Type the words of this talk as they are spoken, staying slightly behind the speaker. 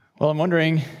Well, I'm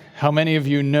wondering how many of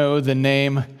you know the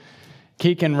name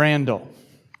Keegan Randall.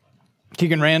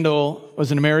 Keegan Randall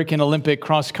was an American Olympic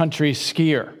cross-country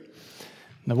skier.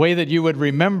 And the way that you would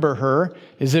remember her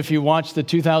is if you watched the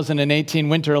 2018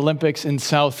 Winter Olympics in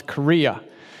South Korea,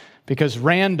 because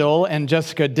Randall and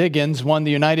Jessica Diggins won the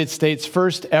United States'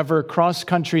 first ever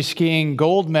cross-country skiing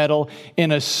gold medal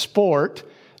in a sport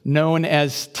known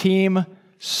as team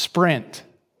sprint.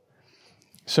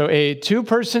 So a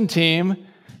two-person team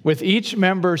with each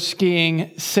member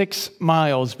skiing 6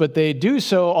 miles, but they do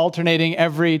so alternating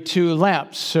every 2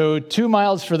 laps. So 2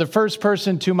 miles for the first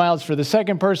person, 2 miles for the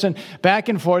second person, back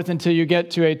and forth until you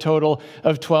get to a total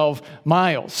of 12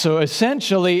 miles. So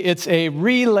essentially, it's a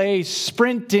relay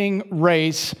sprinting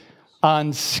race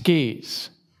on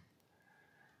skis.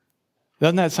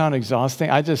 Doesn't that sound exhausting?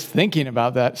 Just thinking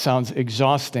about that sounds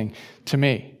exhausting to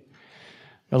me.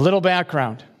 A little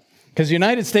background. Because the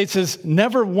United States has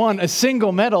never won a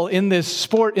single medal in this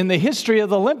sport in the history of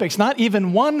the Olympics, not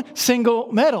even one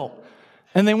single medal.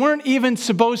 And they weren't even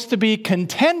supposed to be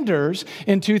contenders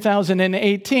in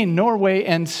 2018. Norway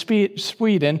and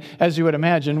Sweden, as you would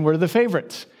imagine, were the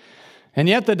favorites. And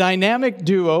yet the dynamic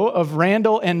duo of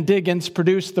Randall and Diggins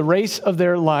produced the race of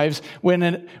their lives with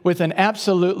an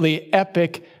absolutely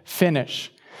epic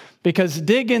finish. Because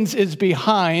Diggins is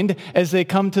behind as they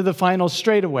come to the final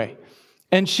straightaway.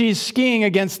 And she's skiing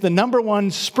against the number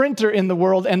one sprinter in the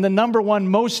world and the number one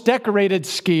most decorated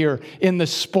skier in the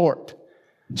sport.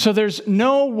 So there's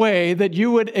no way that you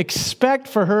would expect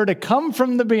for her to come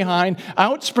from the behind,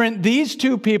 outsprint these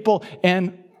two people,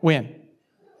 and win.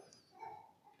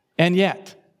 And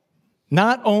yet,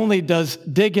 not only does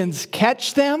Diggins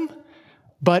catch them,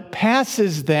 but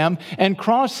passes them and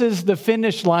crosses the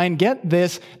finish line, get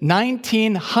this,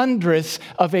 19/100ths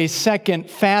of a second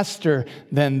faster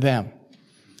than them.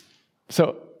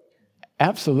 So,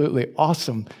 absolutely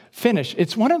awesome finish.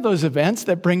 It's one of those events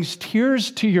that brings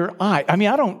tears to your eye. I mean,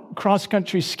 I don't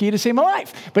cross-country ski to save my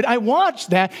life, but I watched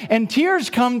that and tears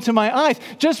come to my eyes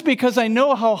just because I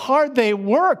know how hard they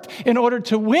worked in order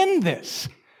to win this.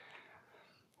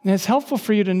 And it's helpful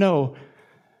for you to know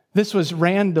this was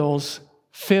Randall's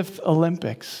 5th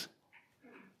Olympics.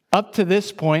 Up to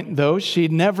this point, though,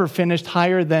 she'd never finished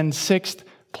higher than 6th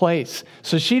place.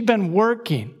 So she'd been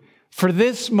working for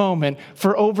this moment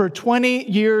for over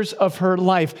 20 years of her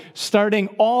life, starting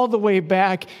all the way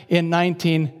back in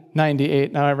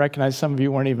 1998. Now, I recognize some of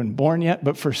you weren't even born yet,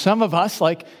 but for some of us,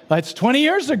 that's 20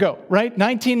 years ago, right?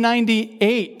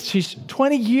 1998. She's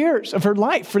 20 years of her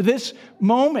life for this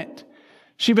moment.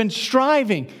 She'd been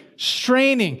striving,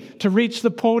 straining to reach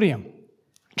the podium.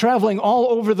 Traveling all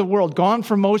over the world, gone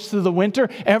for most of the winter,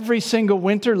 every single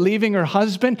winter, leaving her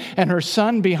husband and her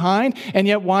son behind. And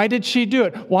yet, why did she do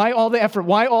it? Why all the effort?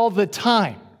 Why all the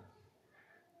time?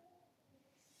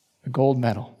 A gold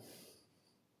medal.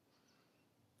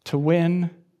 To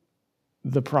win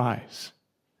the prize,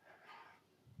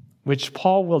 which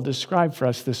Paul will describe for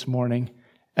us this morning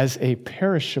as a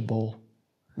perishable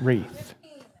wreath.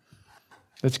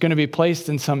 That's going to be placed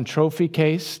in some trophy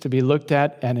case to be looked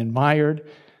at and admired,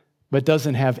 but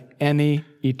doesn't have any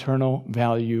eternal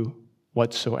value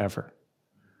whatsoever.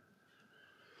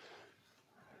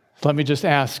 Let me just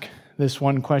ask this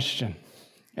one question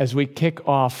as we kick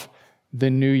off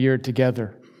the new year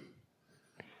together.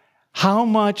 How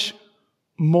much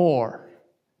more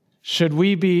should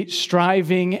we be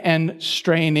striving and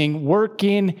straining,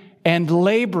 working and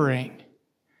laboring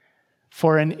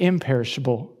for an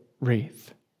imperishable wreath?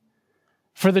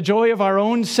 For the joy of our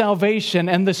own salvation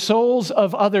and the souls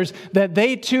of others, that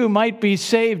they too might be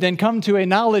saved and come to a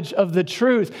knowledge of the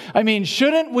truth. I mean,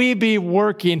 shouldn't we be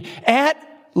working at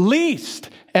least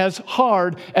as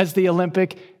hard as the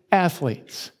Olympic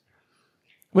athletes?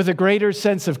 With a greater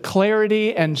sense of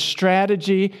clarity and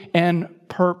strategy and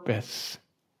purpose?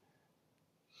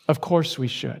 Of course we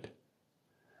should.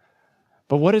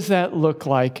 But what does that look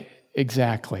like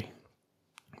exactly?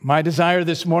 My desire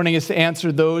this morning is to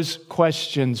answer those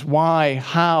questions. Why,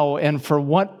 how, and for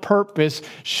what purpose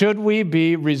should we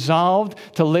be resolved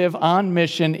to live on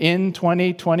mission in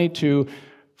 2022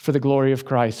 for the glory of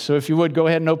Christ? So if you would, go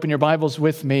ahead and open your Bibles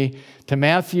with me to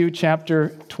Matthew chapter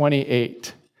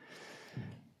 28.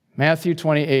 Matthew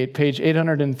 28, page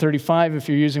 835, if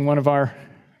you're using one of our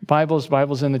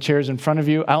Bibles in the chairs in front of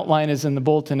you. Outline is in the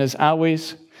bulletin as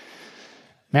always.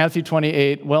 Matthew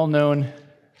 28, well-known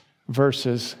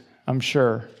verses, I'm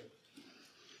sure.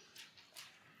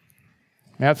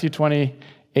 Matthew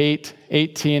 28,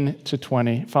 18 to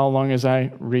 20. Follow along as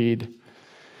I read.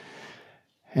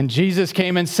 And Jesus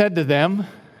came and said to them,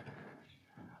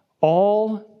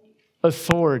 "All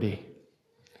authority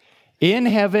in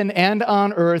heaven and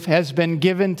on earth has been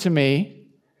given to me.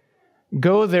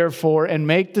 Go therefore and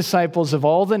make disciples of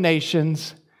all the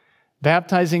nations,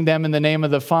 baptizing them in the name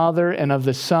of the Father and of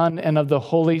the Son and of the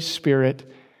Holy Spirit,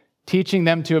 teaching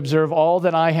them to observe all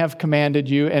that I have commanded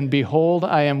you. And behold,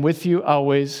 I am with you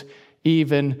always,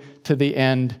 even to the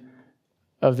end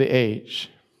of the age.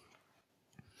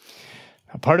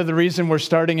 Now, part of the reason we're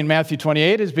starting in Matthew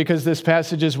 28 is because this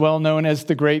passage is well known as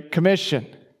the Great Commission.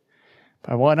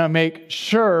 I want to make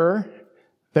sure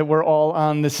that we're all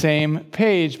on the same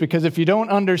page, because if you don't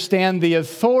understand the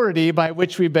authority by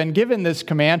which we've been given this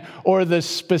command or the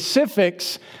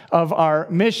specifics of our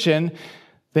mission,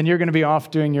 then you're going to be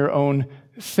off doing your own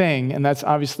thing, and that's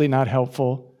obviously not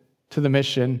helpful to the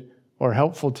mission or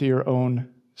helpful to your own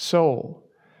soul.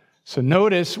 So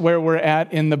notice where we're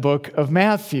at in the book of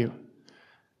Matthew.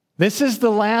 This is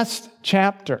the last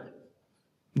chapter.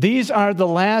 These are the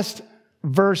last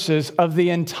verses of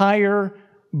the entire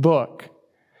book.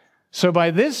 So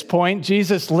by this point,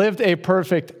 Jesus lived a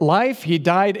perfect life. He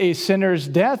died a sinner's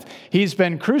death. He's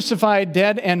been crucified,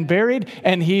 dead, and buried,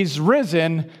 and he's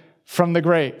risen from the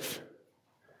grave.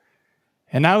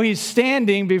 And now he's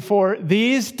standing before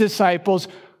these disciples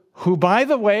who, by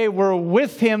the way, were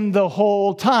with him the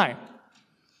whole time.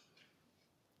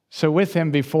 So with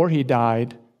him before he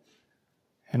died,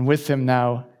 and with him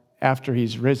now after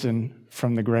he's risen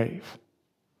from the grave.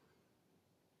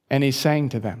 And he sang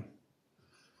to them,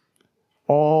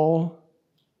 all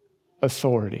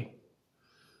authority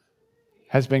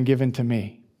has been given to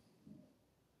me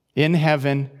in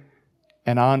heaven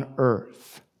and on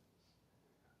earth.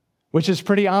 Which is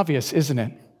pretty obvious, isn't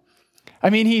it? I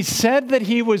mean, he said that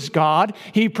he was God.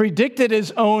 He predicted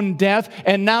his own death,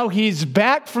 and now he's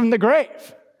back from the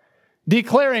grave,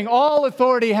 declaring all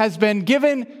authority has been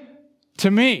given to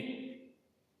me.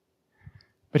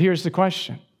 But here's the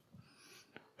question.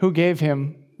 Who gave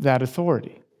him that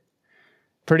authority?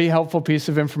 Pretty helpful piece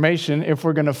of information if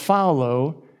we're going to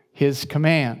follow his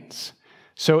commands.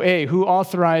 So A, who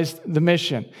authorized the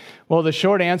mission? Well, the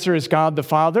short answer is God the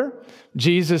Father.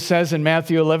 Jesus says in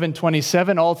Matthew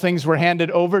 11:27, all things were handed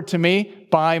over to me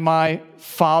by my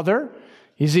Father.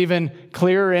 He's even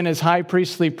clearer in his high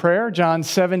priestly prayer, John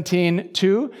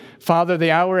 17:2, Father,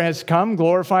 the hour has come,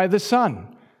 glorify the Son,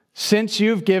 since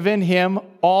you've given him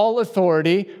all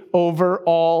authority over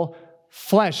all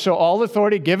flesh. So all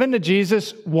authority given to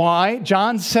Jesus. Why?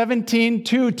 John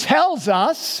 17:2 tells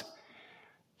us,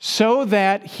 so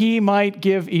that he might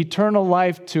give eternal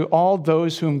life to all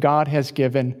those whom God has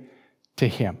given to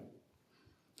him.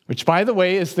 Which, by the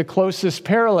way, is the closest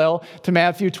parallel to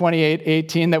Matthew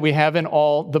 28:18 that we have in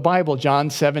all the Bible, John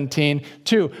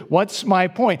 17:2. What's my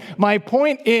point? My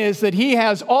point is that he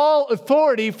has all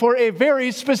authority for a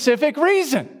very specific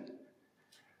reason.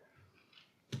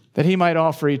 That he might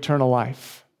offer eternal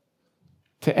life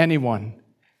to anyone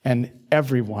and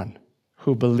everyone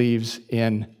who believes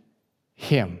in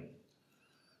him.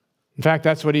 In fact,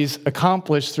 that's what he's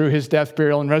accomplished through his death,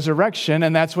 burial, and resurrection,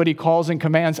 and that's what he calls and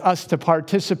commands us to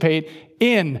participate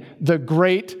in, the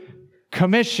Great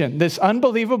Commission, this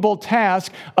unbelievable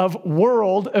task of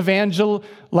world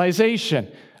evangelization,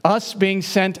 us being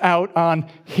sent out on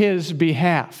his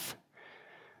behalf.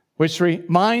 Which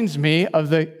reminds me of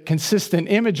the consistent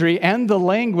imagery and the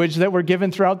language that were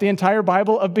given throughout the entire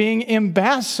Bible of being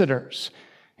ambassadors,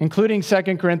 including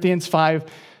 2 Corinthians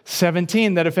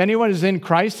 5:17, that if anyone is in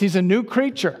Christ, he's a new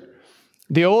creature.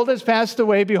 The old has passed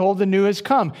away, behold, the new has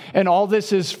come. And all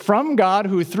this is from God,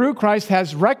 who through Christ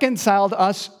has reconciled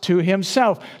us to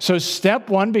himself. So step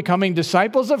one, becoming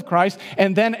disciples of Christ,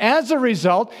 and then as a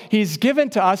result, he's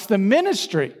given to us the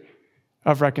ministry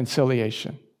of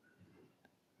reconciliation.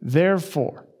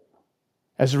 Therefore,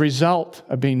 as a result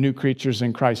of being new creatures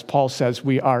in Christ, Paul says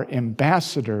we are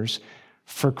ambassadors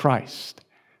for Christ.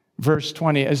 Verse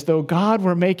 20, as though God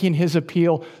were making his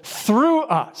appeal through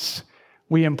us,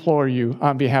 we implore you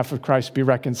on behalf of Christ, be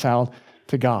reconciled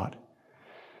to God.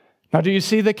 Now, do you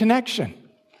see the connection?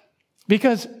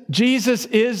 Because Jesus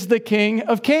is the King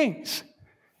of Kings.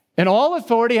 And all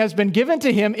authority has been given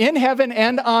to him in heaven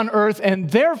and on earth. And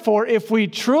therefore, if we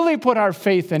truly put our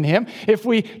faith in him, if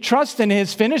we trust in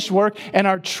his finished work and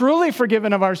are truly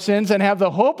forgiven of our sins and have the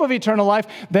hope of eternal life,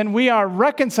 then we are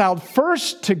reconciled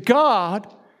first to God,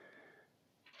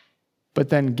 but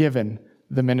then given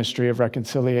the ministry of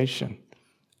reconciliation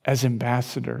as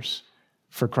ambassadors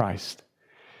for Christ.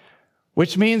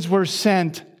 Which means we're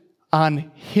sent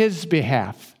on his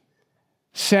behalf,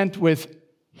 sent with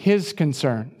his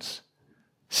concerns,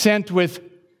 sent with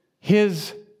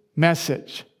his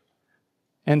message,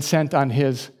 and sent on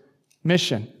his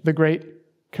mission, the Great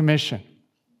Commission.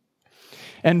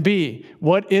 And B,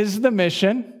 what is the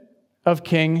mission of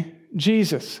King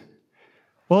Jesus?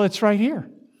 Well, it's right here.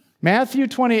 Matthew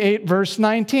 28, verse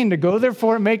 19, to go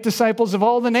therefore and make disciples of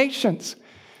all the nations,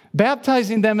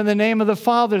 baptizing them in the name of the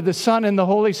Father, the Son, and the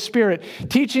Holy Spirit,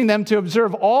 teaching them to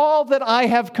observe all that I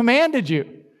have commanded you.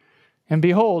 And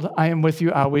behold, I am with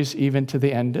you always, even to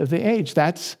the end of the age.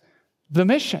 That's the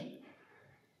mission.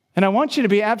 And I want you to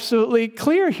be absolutely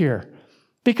clear here,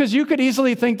 because you could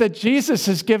easily think that Jesus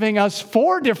is giving us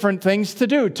 4 different things to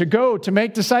do: to go, to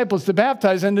make disciples, to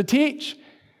baptize, and to teach.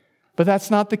 But that's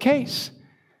not the case.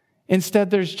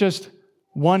 Instead, there's just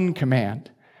one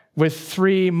command with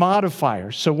 3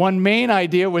 modifiers. So one main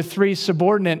idea with 3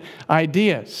 subordinate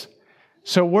ideas.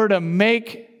 So we're to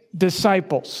make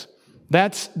disciples.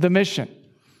 That's the mission.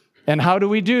 And how do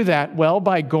we do that? Well,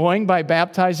 by going, by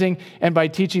baptizing, and by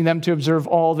teaching them to observe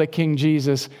all that King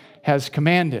Jesus has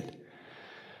commanded.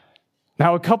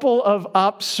 Now, a couple of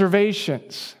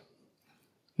observations.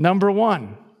 Number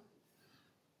 1,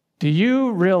 do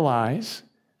you realize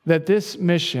that this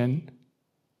mission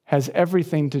has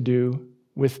everything to do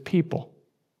with people?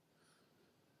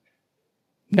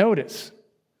 Notice,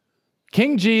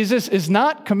 King Jesus is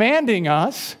not commanding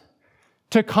us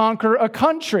to conquer a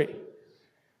country,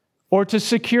 or to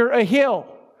secure a hill,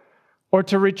 or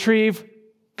to retrieve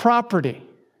property.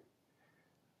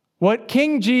 What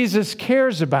King Jesus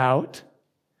cares about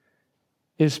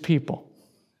is people,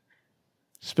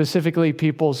 specifically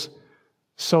people's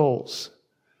souls.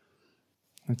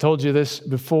 I told you this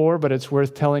before, but it's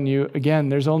worth telling you again.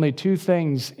 There's only 2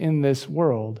 things in this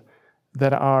world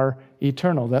that are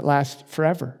eternal, that last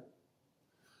forever: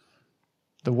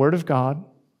 the Word of God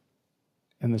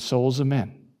and the souls of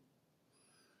men.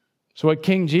 So what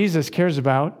King Jesus cares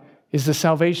about is the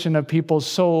salvation of people's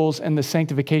souls and the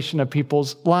sanctification of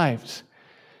people's lives.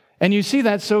 And you see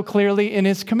that so clearly in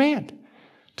his command: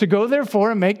 to go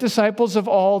therefore and make disciples of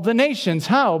all the nations.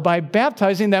 How? By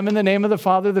baptizing them in the name of the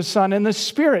Father, the Son, and the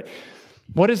Spirit.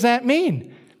 What does that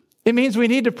mean? It means we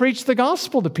need to preach the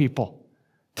gospel to people,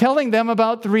 telling them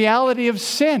about the reality of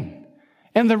sin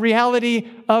and the reality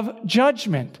of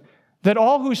judgment, that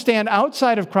all who stand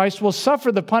outside of Christ will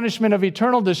suffer the punishment of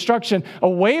eternal destruction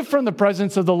away from the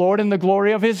presence of the Lord and the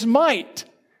glory of his might,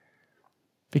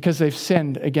 because they've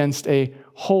sinned against a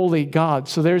holy God.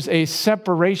 So there's a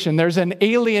separation, there's an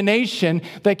alienation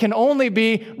that can only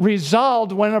be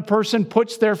resolved when a person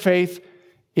puts their faith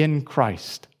in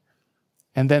Christ.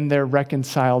 And then they're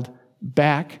reconciled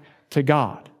back to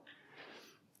God.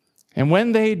 And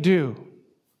when they do,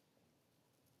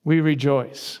 we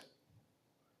rejoice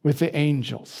with the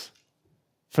angels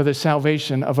for the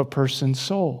salvation of a person's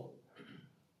soul,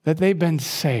 that they've been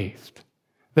saved,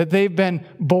 that they've been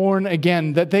born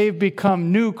again, that they've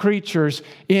become new creatures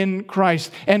in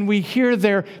Christ. And we hear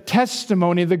their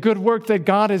testimony, the good work that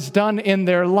God has done in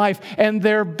their life, and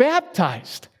they're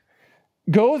baptized.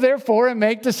 Go therefore and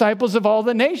make disciples of all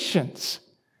the nations.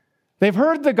 They've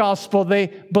heard the gospel, they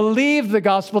believe the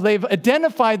gospel, they've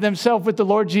identified themselves with the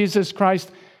Lord Jesus Christ,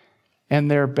 and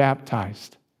they're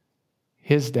baptized.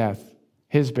 His death,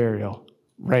 his burial,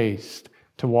 raised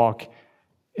to walk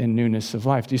in newness of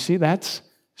life. Do you see? That's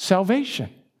salvation.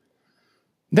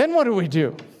 Then what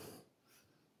do?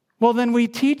 Well, then we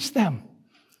teach them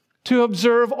to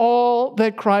observe all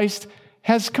that Christ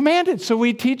has commanded. So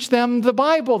we teach them the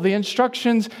Bible, the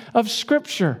instructions of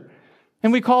Scripture.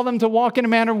 And we call them to walk in a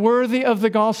manner worthy of the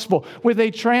gospel, with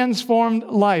a transformed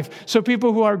life. So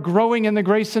people who are growing in the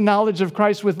grace and knowledge of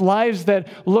Christ with lives that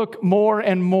look more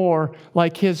and more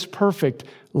like his perfect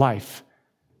life.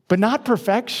 But not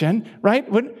perfection, right?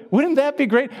 Wouldn't that be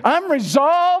great? I'm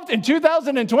resolved in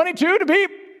 2022 to be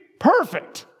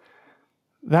perfect.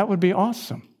 That would be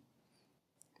awesome.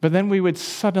 But then we would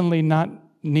suddenly not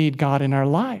need God in our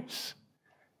lives.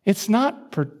 It's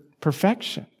not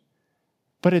perfection,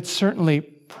 but it's certainly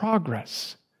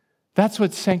progress. That's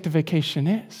what sanctification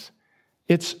is.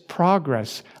 It's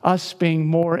progress, us being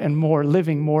more and more,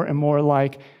 living more and more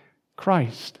like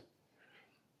Christ.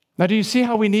 Now, do you see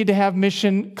how we need to have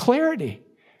mission clarity?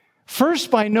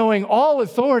 First, by knowing all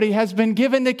authority has been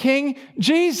given to King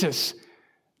Jesus.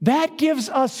 That gives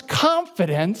us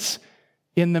confidence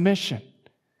in the mission.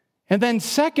 And then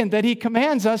second, that he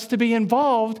commands us to be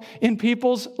involved in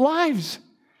people's lives.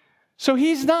 So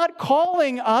he's not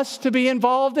calling us to be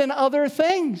involved in other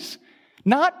things,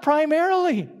 not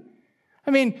primarily.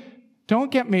 I mean,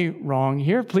 don't get me wrong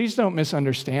here. Please don't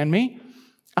misunderstand me.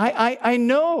 I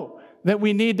know that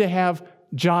we need to have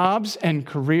jobs and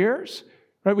careers,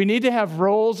 right? We need to have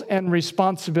roles and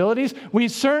responsibilities. We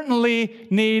certainly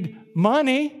need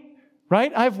money,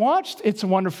 right? I've watched It's a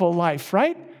Wonderful Life,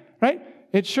 right?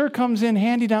 it sure comes in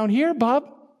handy down here, Bob.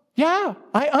 Yeah,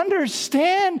 I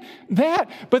understand that.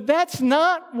 But that's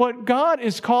not what God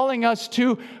is calling us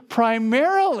to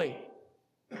primarily.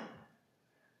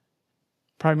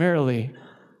 Primarily,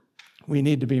 we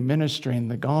need to be ministering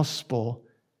the gospel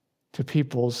to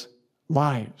people's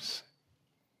lives.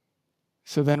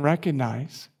 So then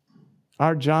recognize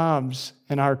our jobs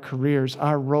and our careers,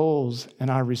 our roles and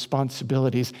our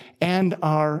responsibilities, and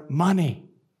our money.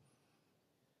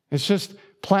 It's just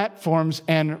platforms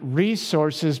and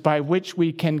resources by which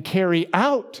we can carry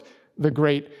out the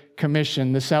Great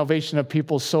Commission, the salvation of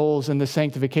people's souls and the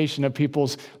sanctification of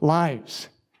people's lives.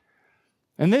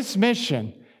 And this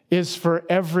mission is for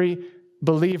every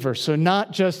believer. So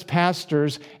not just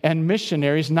pastors and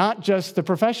missionaries, not just the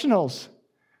professionals,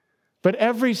 but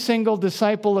every single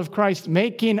disciple of Christ,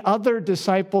 making other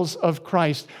disciples of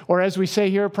Christ. Or as we say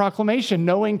here, proclamation,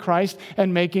 knowing Christ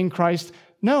and making Christ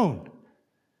known.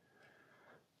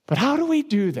 But how do we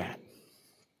do that?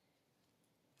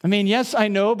 I mean, yes, I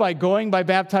know by going, by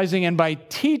baptizing, and by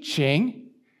teaching,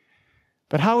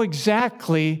 but how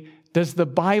exactly does the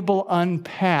Bible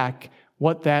unpack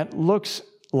what that looks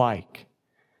like?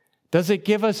 Does it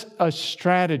give us a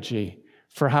strategy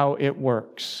for how it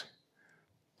works?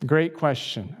 Great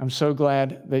question. I'm so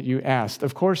glad that you asked.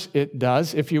 Of course it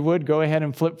does. If you would, go ahead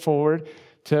and flip forward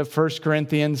to 1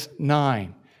 Corinthians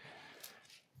 9.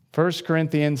 1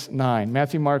 Corinthians 9.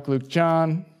 Matthew, Mark, Luke,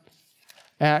 John,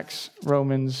 Acts,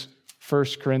 Romans, 1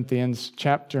 Corinthians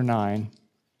chapter 9.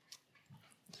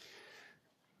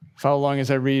 Follow along as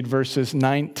I read verses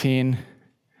 19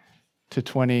 to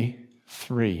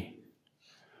 23.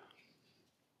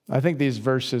 I think these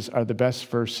verses are the best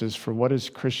verses for what does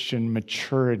Christian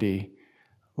maturity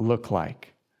look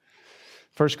like.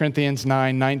 1 Corinthians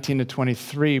 9, 19 to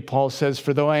 23, Paul says,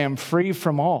 "For though I am free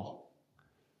from all,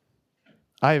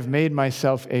 I have made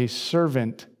myself a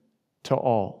servant to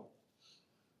all,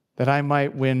 that I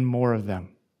might win more of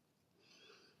them.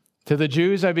 To the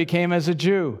Jews I became as a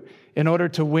Jew, in order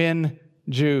to win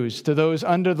Jews. To those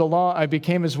under the law, I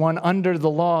became as one under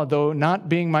the law, though not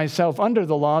being myself under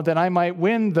the law, that I might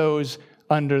win those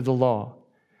under the law.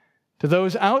 To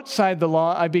those outside the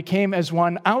law, I became as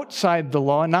one outside the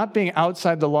law, not being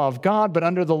outside the law of God, but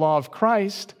under the law of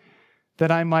Christ,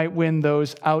 that I might win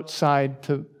those outside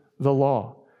to the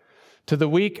law. To the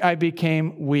weak, I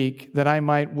became weak, that I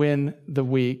might win the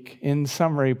weak." In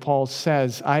summary, Paul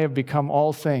says, I have become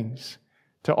all things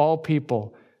to all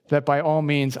people, that by all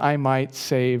means I might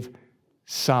save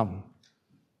some.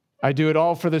 I do it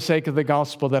all for the sake of the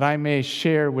gospel, that I may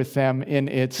share with them in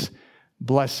its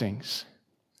blessings.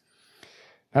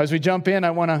 Now, as we jump in,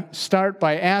 I want to start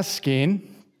by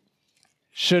asking,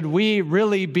 should we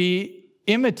really be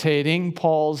imitating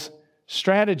Paul's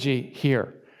strategy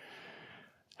here?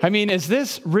 I mean, is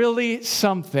this really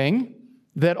something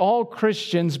that all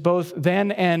Christians, both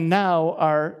then and now,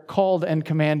 are called and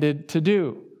commanded to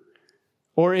do?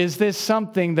 Or is this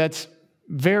something that's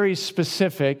very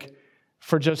specific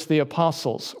for just the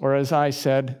apostles, or as I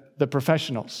said, the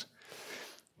professionals?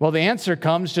 Well, the answer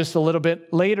comes just a little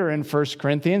bit later in 1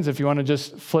 Corinthians. If you want to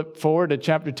just flip forward to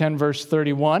chapter 10, verse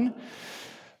 31.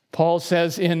 Paul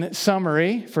says in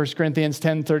summary, 1 Corinthians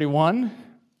 10:31,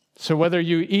 "So whether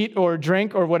you eat or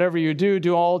drink or whatever you do,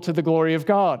 do all to the glory of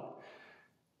God.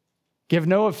 Give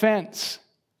no offense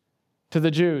to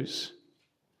the Jews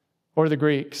or the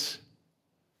Greeks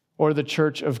or the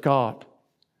church of God,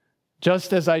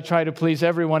 just as I try to please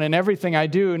everyone in everything I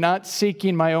do, not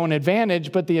seeking my own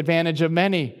advantage, but the advantage of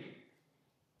many,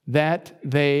 that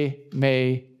they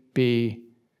may be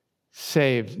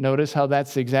saved." Notice how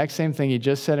that's the exact same thing he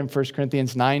just said in 1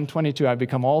 Corinthians 9:22. "I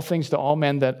become all things to all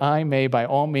men, that I may by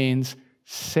all means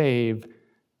save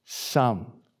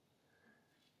some."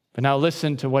 But now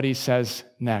listen to what he says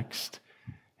next,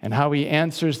 and how he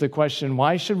answers the question,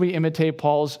 why should we imitate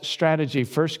Paul's strategy?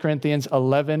 1 Corinthians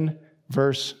 11,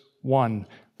 verse 1.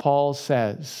 Paul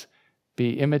says,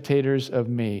 "Be imitators of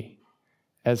me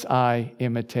as I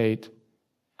imitate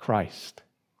Christ."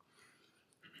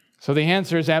 So the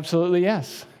answer is absolutely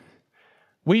yes.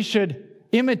 We should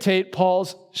imitate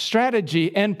Paul's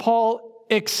strategy, and Paul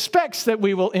expects that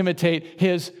we will imitate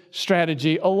his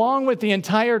strategy, along with the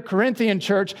entire Corinthian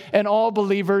church and all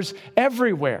believers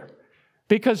everywhere.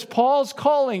 Because Paul's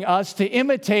calling us to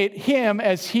imitate him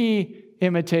as he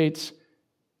imitates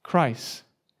Christ.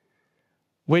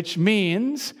 Which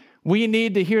means we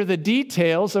need to hear the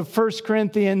details of 1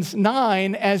 Corinthians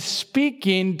 9 as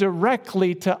speaking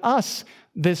directly to us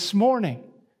this morning,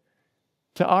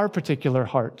 to our particular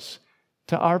hearts,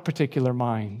 to our particular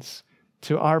minds,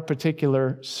 to our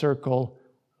particular circle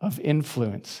of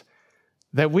influence.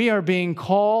 That we are being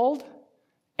called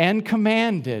and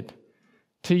commanded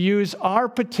to use our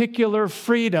particular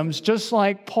freedoms, just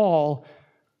like Paul,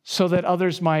 so that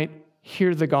others might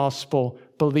hear the gospel,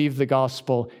 believe the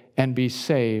gospel, and be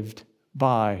saved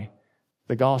by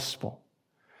the gospel.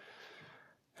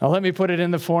 Now, let me put it in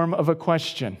the form of a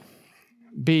question.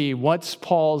 B, what's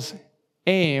Paul's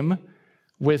aim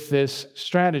with this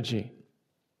strategy?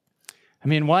 I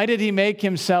mean, why did he make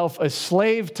himself a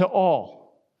slave to all?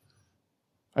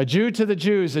 A Jew to the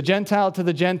Jews, a Gentile to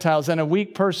the Gentiles, and a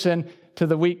weak person to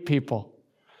the weak people.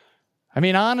 I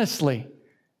mean, honestly,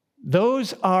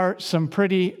 those are some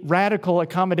pretty radical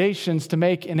accommodations to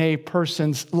make in a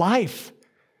person's life.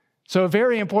 So a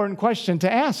very important question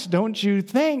to ask, don't you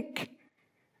think?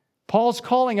 Paul's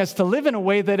calling us to live in a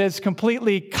way that is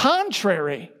completely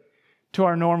contrary to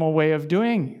our normal way of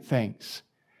doing things.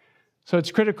 So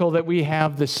it's critical that we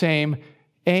have the same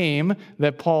aim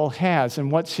that Paul has.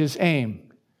 And what's his aim?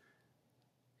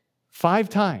 5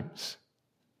 times.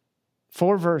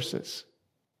 4 verses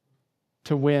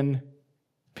to win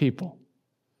people.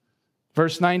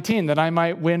 Verse 19, that I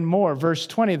might win more. Verse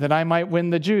 20, that I might win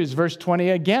the Jews. Verse 20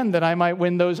 again, that I might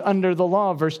win those under the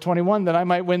law. Verse 21, that I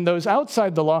might win those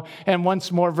outside the law. And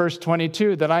once more, verse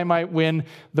 22, that I might win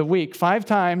the weak. 5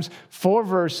 times, 4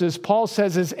 verses. Paul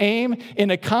says his aim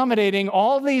in accommodating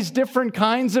all these different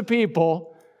kinds of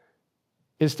people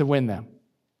is to win them.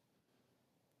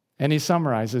 And he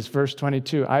summarizes verse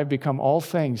 22, I've become all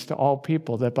things to all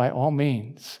people, that by all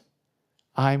means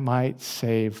I might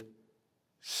save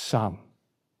some.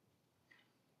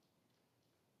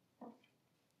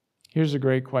 Here's a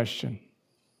great question.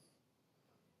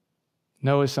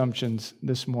 No assumptions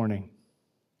this morning.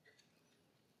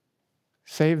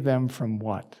 Save them from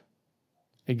what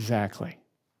exactly?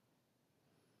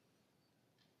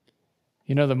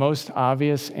 You know, the most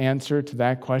obvious answer to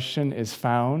that question is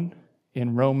found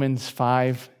in Romans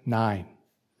 5:9.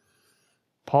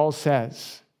 Paul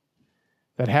says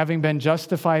that having been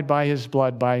justified by his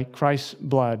blood, by Christ's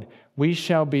blood, we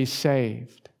shall be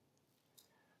saved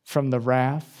from the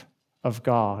wrath of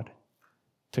God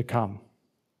to come.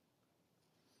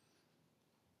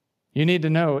 You need to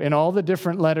know, in all the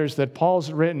different letters that Paul's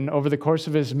written over the course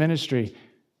of his ministry,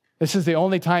 this is the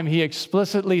only time he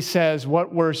explicitly says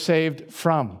what we're saved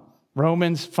from.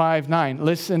 Romans 5:9.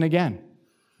 Listen again.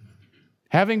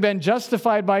 Having been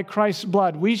justified by Christ's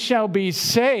blood, we shall be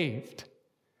saved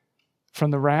from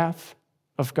the wrath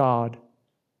of God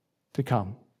to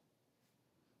come.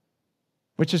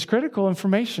 Which is critical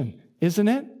information, isn't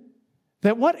it?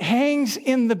 That what hangs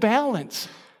in the balance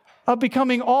of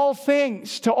becoming all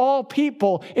things to all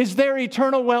people is their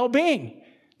eternal well-being,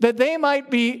 that they might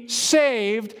be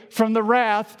saved from the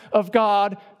wrath of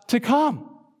God to come.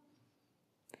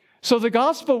 So the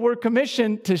gospel we're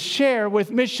commissioned to share with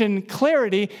mission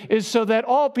clarity is so that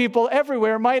all people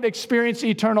everywhere might experience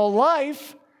eternal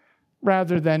life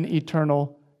rather than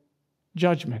eternal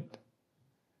judgment.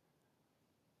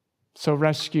 So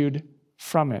rescued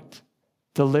from it,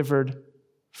 delivered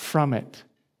from it,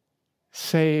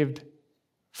 saved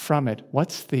from it.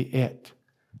 What's the it?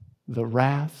 The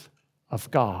wrath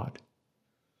of God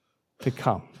to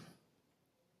come.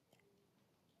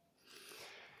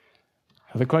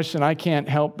 The question I can't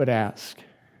help but ask,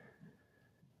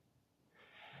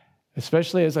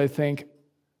 especially as I think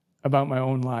about my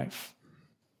own life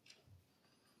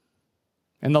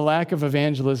and the lack of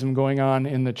evangelism going on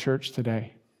in the church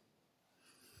today,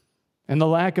 and the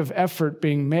lack of effort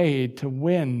being made to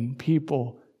win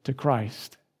people to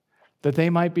Christ, that they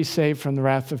might be saved from the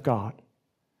wrath of God.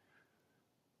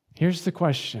 Here's the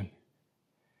question.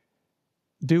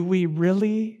 Do we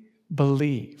really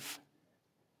believe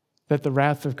that the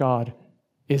wrath of God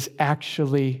is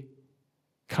actually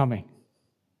coming?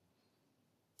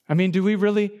 I mean, do we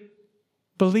really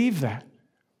believe that?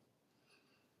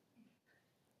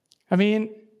 I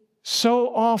mean,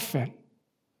 so often,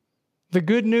 the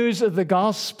good news of the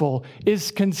gospel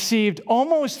is conceived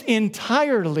almost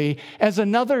entirely as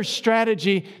another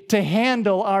strategy to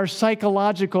handle our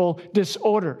psychological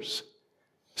disorders.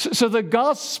 So the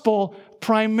gospel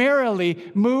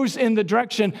primarily moves in the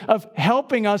direction of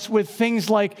helping us with things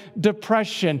like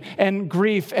depression and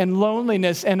grief and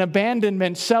loneliness and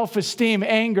abandonment, self-esteem,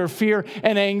 anger, fear,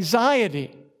 and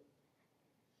anxiety.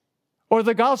 Or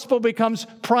the gospel becomes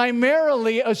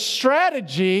primarily a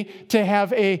strategy to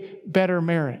have a better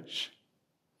marriage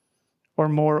or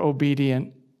more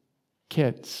obedient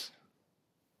kids.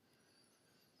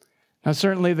 Now,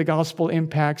 certainly the gospel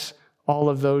impacts all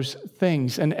of those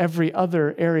things and every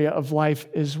other area of life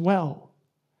as well.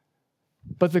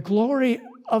 But the glory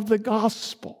of the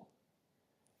gospel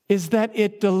is that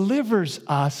it delivers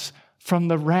us from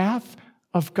the wrath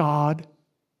of God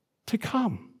to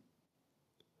come.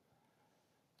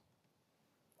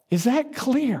 Is that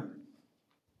clear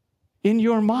in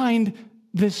your mind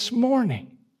this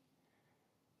morning?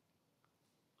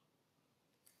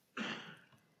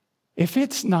 If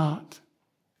it's not,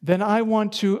 then I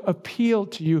want to appeal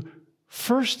to you,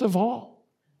 first of all,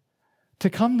 to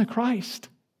come to Christ.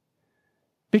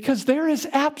 Because there is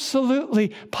absolutely,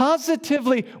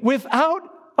 positively, without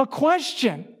a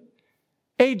question,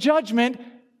 a judgment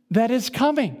that is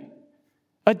coming.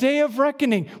 A day of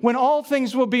reckoning when all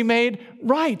things will be made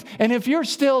right. And if you're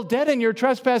still dead in your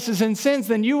trespasses and sins,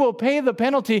 then you will pay the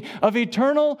penalty of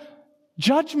eternal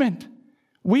judgment.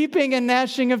 Weeping and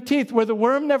gnashing of teeth, where the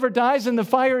worm never dies and the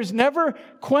fire is never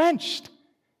quenched.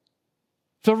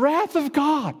 The wrath of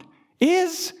God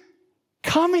is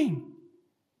coming.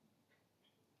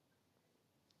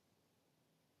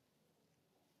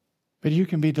 But you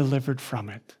can be delivered from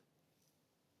it.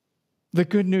 The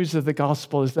good news of the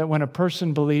gospel is that when a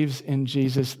person believes in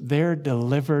Jesus, they're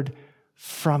delivered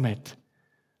from it.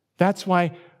 That's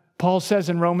why Paul says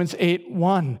in Romans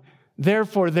 8:1,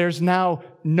 therefore there's now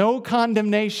no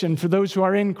condemnation for those who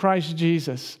are in Christ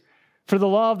Jesus. For the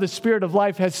law of the Spirit of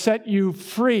life has set you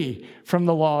free from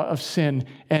the law of sin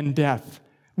and death,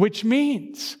 which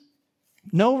means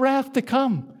no wrath to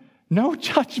come, no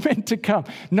judgment to come,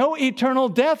 no eternal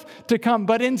death to come,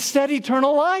 but instead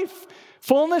eternal life,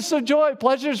 fullness of joy,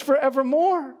 pleasures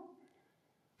forevermore.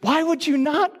 Why would you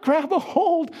not grab a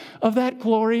hold of that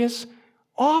glorious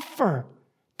offer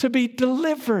to be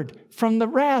delivered from the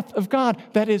wrath of God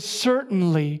that is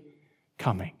certainly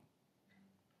coming?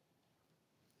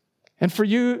 And for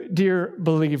you, dear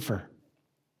believer,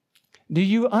 do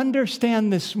you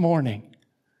understand this morning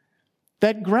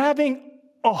that grabbing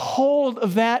a hold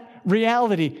of that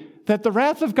reality, that the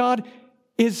wrath of God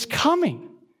is coming,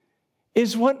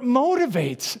 is what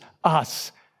motivates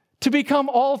us to become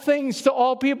all things to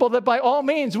all people, that by all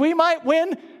means we might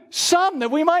win some,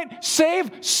 that we might save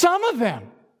some of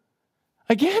them?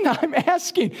 Again, I'm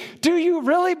asking, do you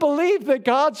really believe that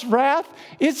God's wrath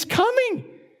is coming?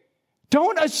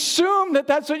 Don't assume that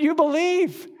that's what you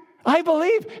believe. I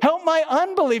believe. Help my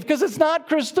unbelief, because it's not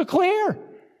crystal clear.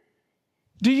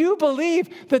 Do you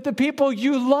believe that the people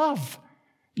you love,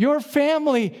 your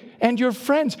family and your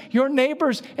friends, your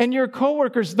neighbors and your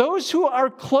coworkers, those who are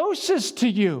closest to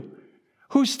you,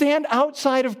 who stand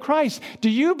outside of Christ, do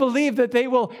you believe that they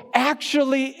will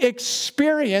actually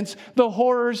experience the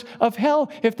horrors of hell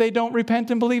if they don't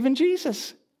repent and believe in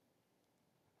Jesus?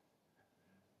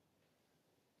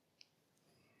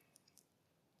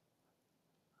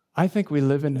 I think we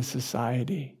live in a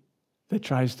society that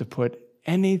tries to put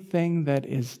anything that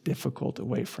is difficult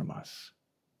away from us.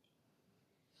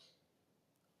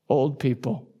 Old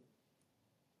people,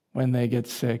 when they get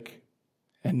sick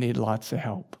and need lots of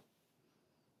help,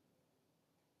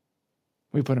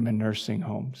 we put them in nursing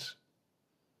homes,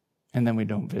 and then we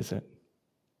don't visit.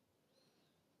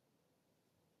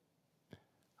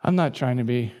 I'm not trying to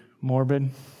be morbid.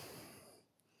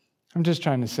 I'm just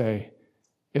trying to say,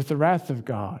 if the wrath of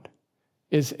God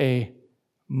is a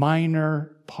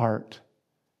minor part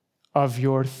of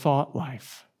your thought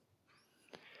life,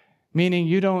 meaning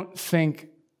you don't think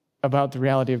about the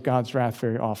reality of God's wrath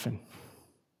very often,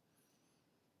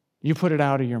 you put it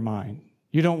out of your mind,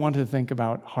 you don't want to think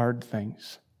about hard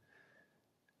things,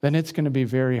 then it's going to be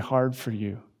very hard for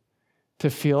you to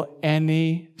feel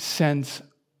any sense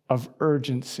of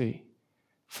urgency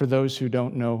for those who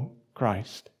don't know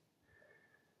Christ.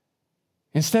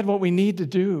 Instead, what we need to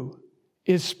do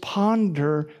is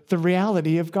ponder the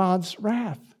reality of God's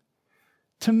wrath,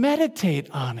 to meditate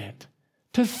on it,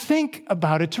 to think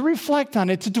about it, to reflect on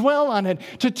it, to dwell on it,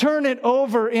 to turn it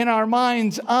over in our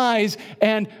mind's eyes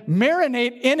and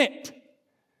marinate in it,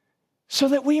 so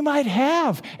that we might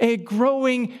have a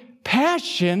growing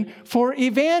passion for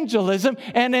evangelism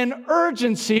and an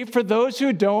urgency for those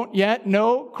who don't yet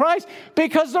know Christ,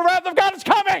 because the wrath of God is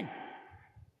coming.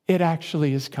 It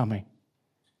actually is coming.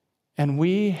 And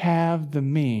we have the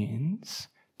means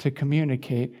to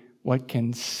communicate what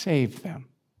can save them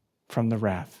from the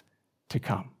wrath to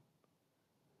come.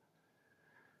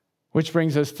 Which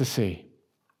brings us to see,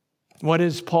 what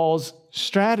is Paul's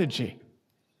strategy?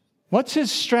 What's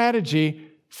his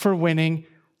strategy for winning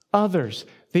others?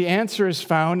 The answer is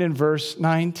found in verse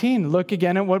 19. Look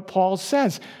again at what Paul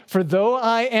says. For though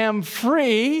I am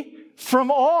free from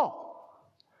all,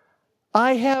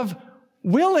 I have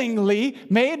willingly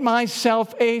made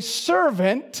myself a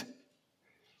servant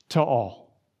to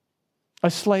all, a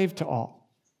slave to all,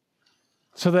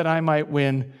 so that I might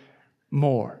win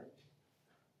more.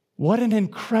 What an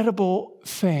incredible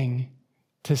thing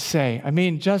to say. I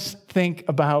mean, just think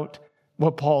about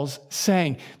what Paul's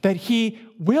saying, that he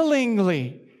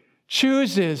willingly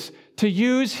chooses to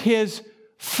use his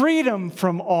freedom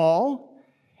from all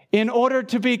in order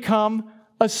to become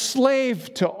a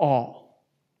slave to all.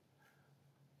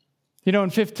 You know, in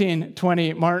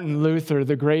 1520, Martin Luther,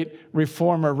 the great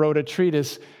reformer, wrote a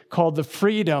treatise called The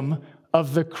Freedom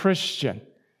of the Christian.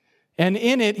 And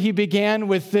in it, he began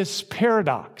with this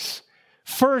paradox.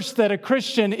 First, that a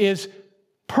Christian is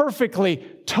perfectly,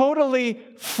 totally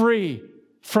free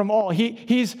from all.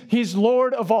 He's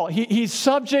Lord of all. He's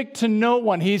subject to no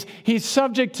one. He's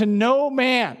subject to no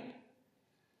man.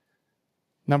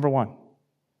 Number one.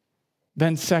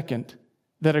 Then second,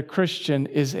 that a Christian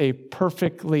is a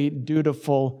perfectly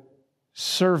dutiful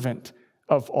servant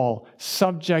of all,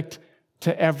 subject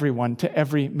to everyone, to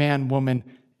every man, woman,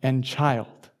 and child.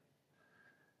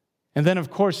 And then,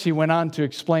 of course, he went on to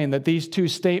explain that these two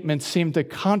statements seem to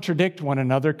contradict one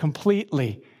another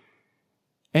completely.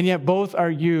 And yet both are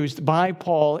used by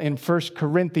Paul in 1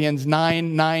 Corinthians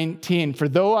 9:19. For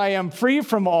though I am free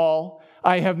from all,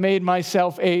 I have made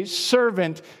myself a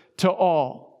servant to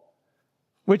all.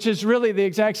 Which is really the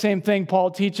exact same thing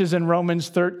Paul teaches in Romans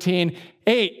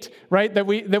 13:8, right? That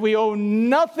we owe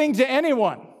nothing to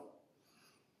anyone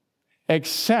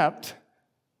except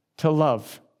to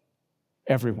love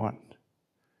everyone.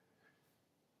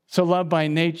 So love by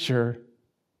nature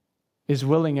is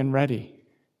willing and ready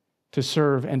to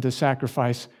serve and to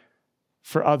sacrifice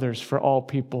for others, for all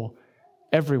people,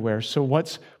 everywhere. So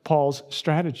what's Paul's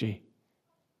strategy?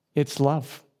 It's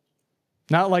love.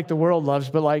 Not like the world loves,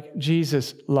 but like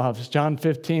Jesus loves. John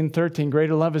 15:13,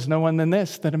 greater love is no one than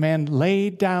this, that a man lay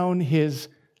down his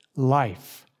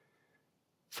life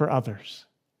for others.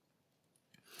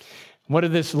 What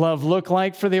did this love look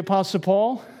like for the Apostle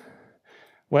Paul?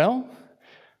 Well,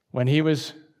 when he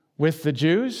was with the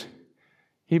Jews,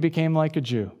 he became like a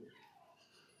Jew.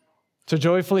 So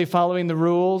joyfully following the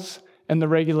rules and the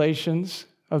regulations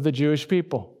of the Jewish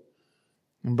people,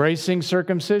 embracing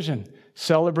circumcision,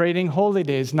 celebrating holy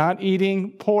days, not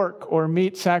eating pork or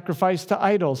meat sacrificed to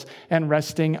idols, and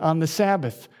resting on the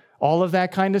Sabbath. All of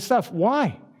that kind of stuff.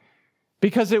 Why?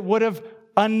 Because it would have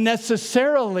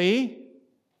unnecessarily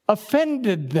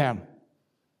offended them.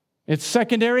 It's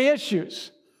secondary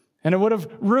issues. And it would have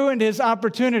ruined his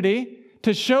opportunity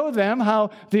to show them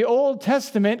how the Old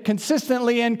Testament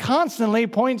consistently and constantly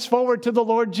points forward to the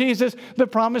Lord Jesus, the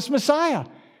promised Messiah,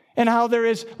 and how there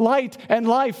is light and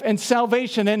life and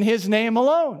salvation in his name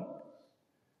alone.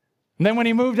 And then when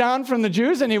he moved on from the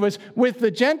Jews and he was with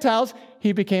the Gentiles,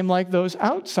 he became like those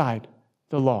outside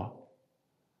the law.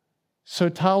 So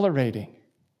tolerating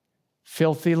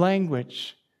filthy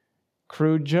language,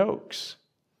 crude jokes,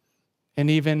 and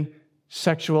even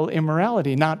sexual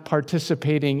immorality, not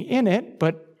participating in it,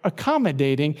 but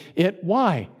accommodating it.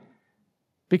 Why?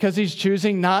 Because he's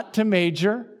choosing not to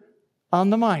major on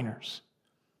the minors.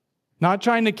 Not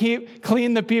trying to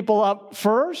clean the people up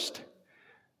first,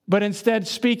 but instead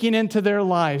speaking into their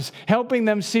lives, helping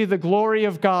them see the glory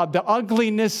of God, the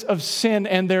ugliness of sin,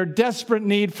 and their desperate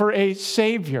need for a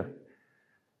Savior.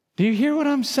 Do you hear what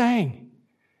I'm saying?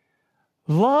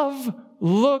 Love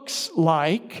looks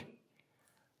like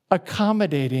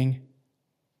accommodating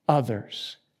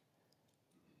others.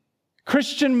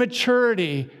 Christian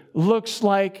maturity looks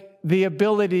like the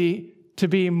ability to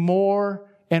be more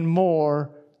and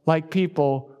more like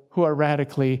people who are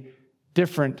radically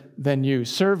different than you,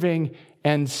 serving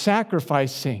and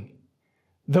sacrificing,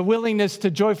 the willingness to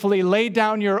joyfully lay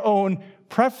down your own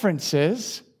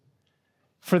preferences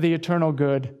for the eternal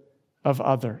good of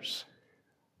others.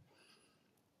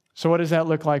 So what does that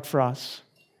look like for us?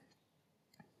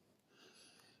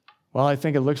 Well, I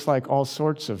think it looks like all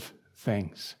sorts of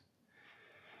things.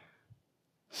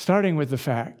 Starting with the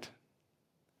fact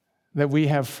that we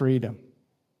have freedom.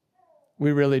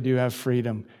 We really do have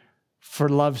freedom for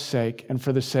love's sake and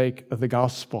for the sake of the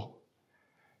gospel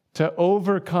to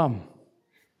overcome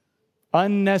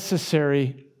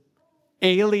unnecessary,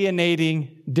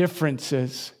 alienating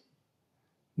differences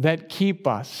that keep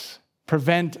us,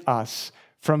 prevent us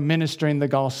from ministering the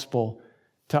gospel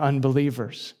to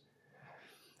unbelievers.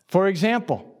 For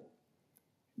example,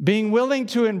 being willing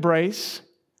to embrace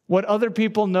what other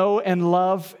people know and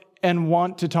love and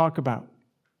want to talk about.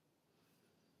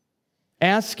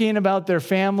 Asking about their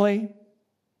family,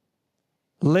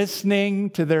 listening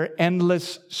to their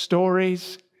endless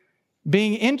stories,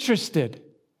 being interested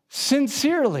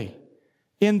sincerely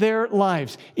in their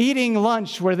lives, eating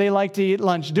lunch where they like to eat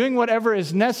lunch, doing whatever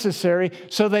is necessary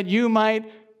so that you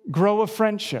might grow a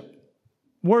friendship.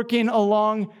 Working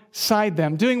alongside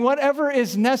them, doing whatever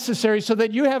is necessary so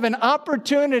that you have an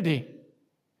opportunity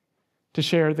to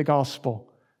share the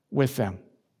gospel with them.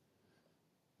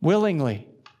 Willingly,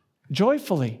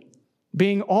 joyfully,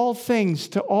 being all things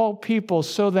to all people,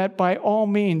 so that by all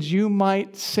means you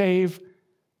might save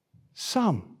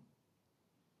some.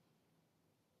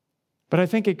 But I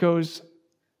think it goes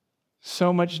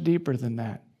so much deeper than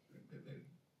that.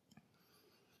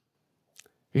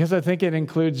 Because I think it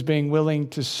includes being willing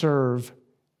to serve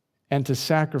and to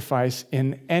sacrifice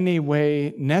in any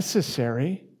way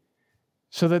necessary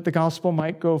so that the gospel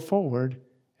might go forward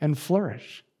and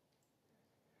flourish.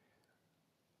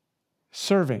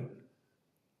 Serving,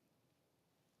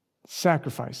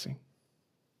 sacrificing.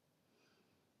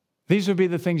 These would be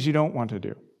the things you don't want to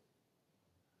do,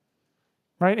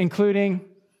 right? Including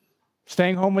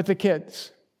staying home with the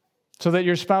kids so that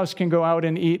your spouse can go out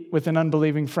and eat with an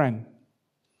unbelieving friend.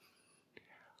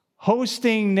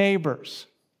 Hosting neighbors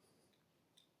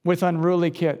with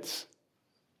unruly kids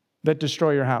that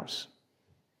destroy your house.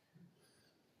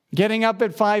 Getting up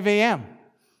at 5 a.m.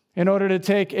 in order to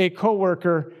take a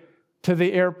coworker to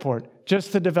the airport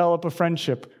just to develop a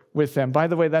friendship with them. By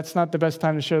the way, that's not the best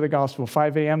time to share the gospel.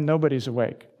 5 a.m., nobody's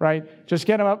awake, right? Just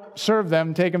get them up, serve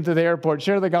them, take them to the airport,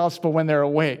 share the gospel when they're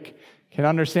awake. Can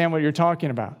understand what you're talking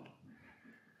about.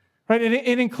 Right?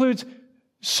 It includes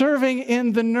serving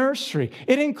in the nursery.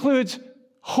 It includes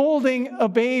holding a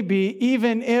baby,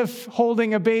 even if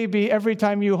holding a baby every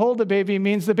time you hold a baby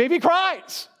means the baby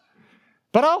cries.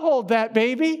 But I'll hold that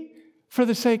baby for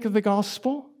the sake of the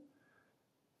gospel.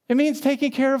 It means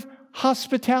taking care of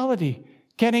hospitality,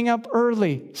 getting up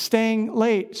early, staying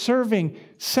late, serving,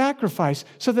 sacrifice,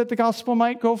 so that the gospel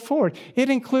might go forward. It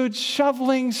includes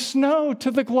shoveling snow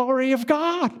to the glory of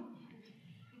God.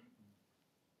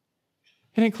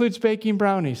 It includes baking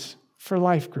brownies for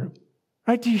Life Group.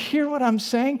 Right? Do you hear what I'm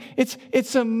saying?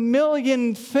 It's a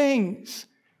million things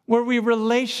where we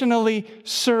relationally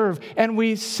serve and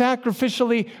we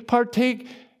sacrificially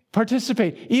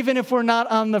participate. Even if we're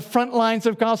not on the front lines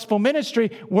of gospel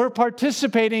ministry, we're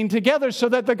participating together so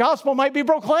that the gospel might be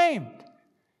proclaimed.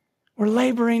 We're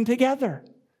laboring together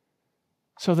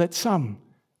so that some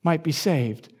might be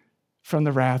saved from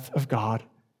the wrath of God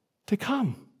to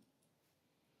come.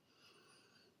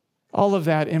 All of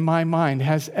that, in my mind,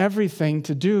 has everything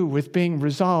to do with being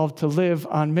resolved to live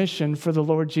on mission for the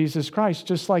Lord Jesus Christ,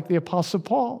 just like the Apostle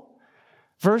Paul.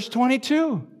 Verse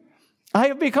 22, I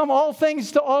have become all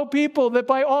things to all people, that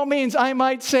by all means I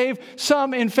might save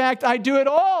some. In fact, I do it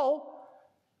all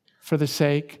for the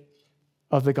sake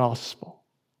of the gospel,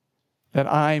 that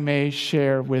I may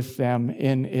share with them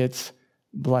in its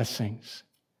blessings.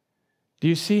 Do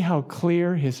you see how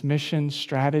clear his mission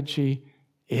strategy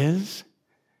is?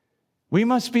 We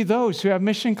must be those who have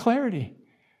mission clarity,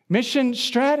 mission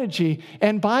strategy,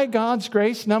 and by God's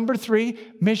grace, number 3,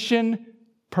 mission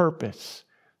purpose.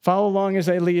 Follow along as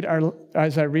I read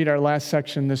our last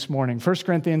section this morning, 1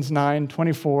 Corinthians 9,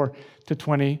 24 to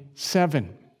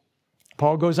 27.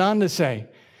 Paul goes on to say,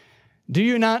 do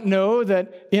you not know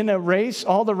that in a race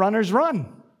all the runners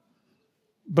run,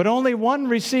 but only one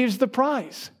receives the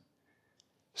prize?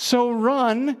 So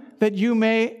run that you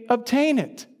may obtain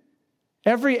it.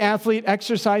 Every athlete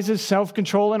exercises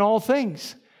self-control in all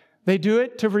things. They do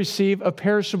it to receive a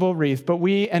perishable wreath, but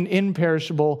we an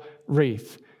imperishable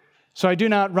wreath. So I do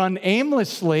not run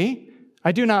aimlessly.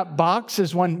 I do not box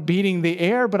as one beating the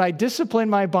air, but I discipline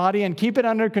my body and keep it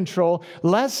under control,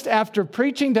 lest after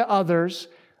preaching to others,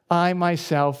 I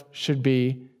myself should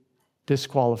be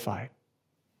disqualified.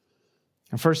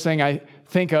 The first thing I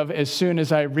think of as soon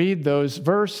as I read those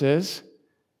verses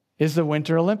is the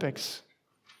Winter Olympics.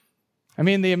 I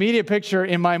mean, the immediate picture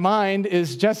in my mind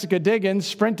is Jessica Diggins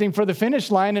sprinting for the finish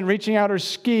line and reaching out her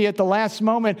ski at the last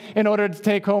moment in order to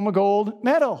take home a gold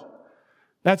medal.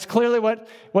 That's clearly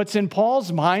what's in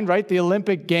Paul's mind, right? The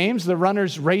Olympic Games, the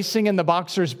runners racing and the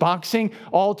boxers boxing,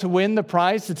 all to win the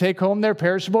prize to take home their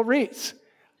perishable wreaths.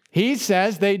 He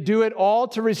says they do it all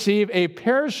to receive a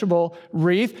perishable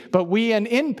wreath, but we an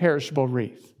imperishable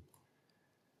wreath.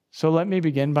 So let me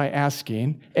begin by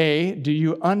asking, A, do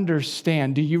you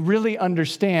understand? Do you really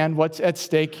understand what's at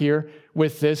stake here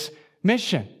with this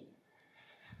mission?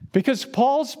 Because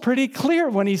Paul's pretty clear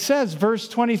when he says, verse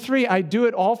 23, I do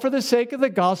it all for the sake of the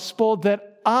gospel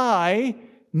that I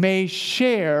may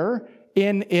share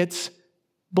in its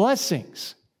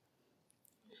blessings.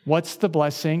 What's the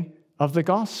blessing of the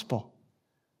gospel?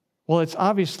 Well, it's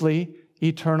obviously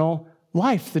eternal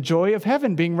life, the joy of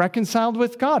heaven, being reconciled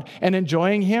with God and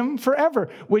enjoying Him forever,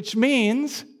 which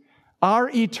means our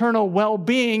eternal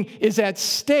well-being is at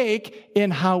stake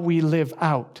in how we live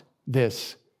out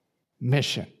this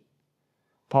mission.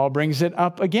 Paul brings it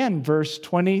up again, verse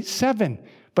 27.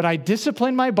 but I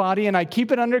discipline my body and I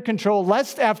keep it under control,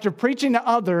 lest after preaching to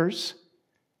others,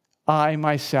 I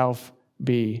myself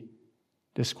be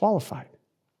disqualified.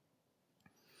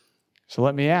 So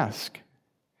let me ask,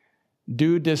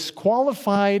 do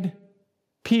disqualified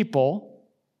people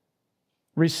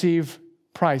receive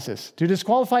prizes? Do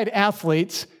disqualified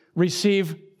athletes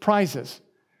receive prizes?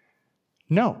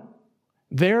 No.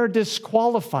 They're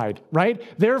disqualified, right?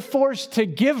 They're forced to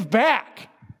give back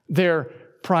their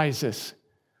prizes.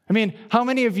 I mean, how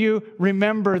many of you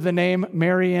remember the name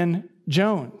Marion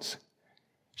Jones?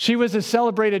 She was a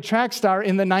celebrated track star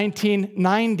in the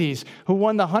 1990s who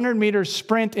won the 100-meter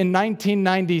sprint in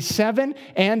 1997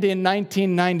 and in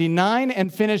 1999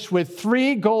 and finished with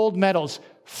 3 gold medals.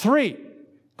 3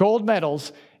 gold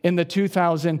medals in the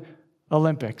 2000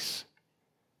 Olympics.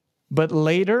 But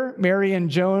later, Marion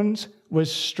Jones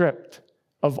was stripped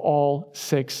of all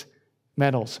 6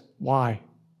 medals. Why?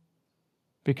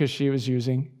 Because she was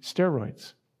using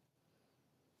steroids.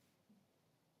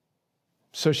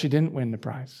 So she didn't win the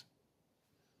prize.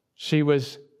 She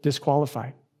was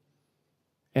disqualified.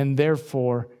 And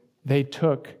therefore, they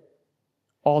took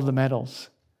all the medals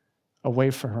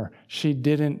away from her. She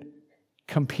didn't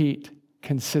compete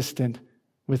consistent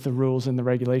with the rules and the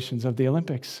regulations of the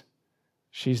Olympics.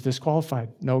 She's disqualified.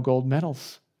 No gold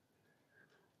medals.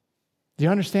 Do you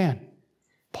understand?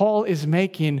 Paul is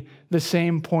making the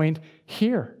same point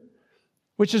here,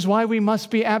 which is why we must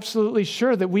be absolutely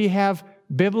sure that we have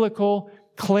biblical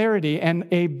clarity and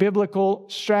a biblical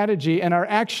strategy and are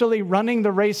actually running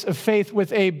the race of faith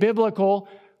with a biblical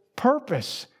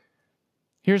purpose.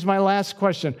 Here's my last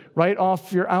question, right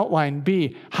off your outline.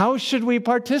 B, how should we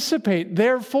participate,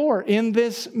 therefore, in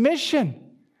this mission?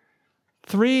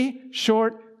 3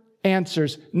 short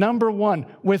answers. Number 1,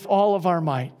 with all of our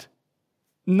might.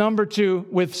 Number 2,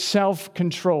 with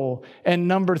self-control. And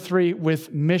number 3,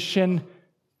 with mission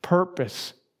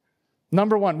purpose.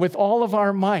 Number 1, with all of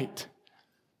our might.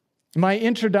 My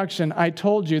introduction, I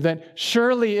told you that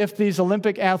surely if these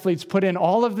Olympic athletes put in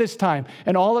all of this time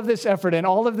and all of this effort and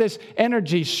all of this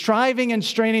energy, striving and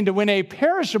straining to win a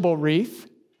perishable wreath,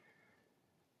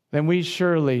 then we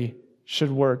surely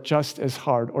should work just as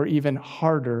hard or even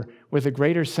harder with a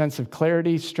greater sense of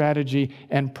clarity, strategy,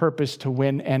 and purpose to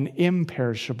win an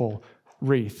imperishable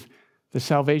wreath, the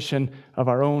salvation of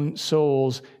our own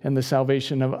souls and the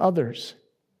salvation of others.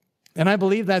 And I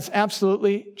believe that's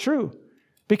absolutely true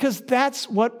because that's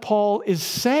what Paul is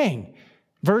saying.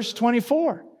 Verse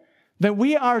 24, that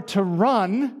we are to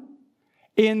run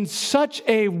in such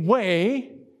a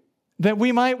way that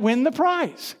we might win the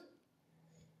prize.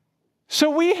 So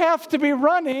we have to be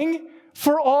running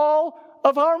for all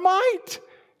of our might.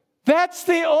 That's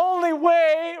the only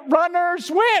way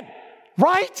runners win,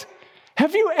 right?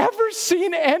 Have you ever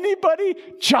seen anybody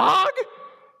jog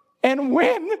and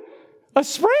win a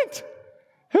sprint?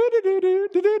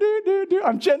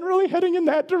 I'm generally heading in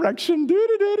that direction.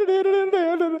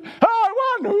 Oh,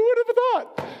 I won. Who would have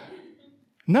thought?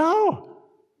 No.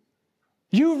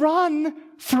 You run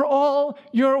for all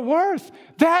you're worth.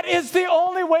 That is the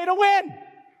only way to win.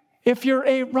 If you're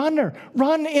a runner,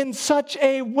 run in such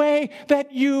a way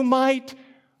that you might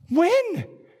win,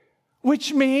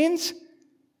 which means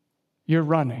you're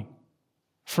running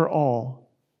for all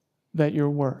that you're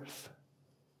worth.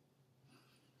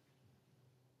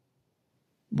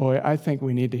 Boy, I think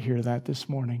we need to hear that this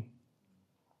morning.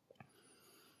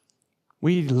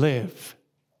 We live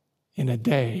in a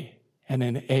day and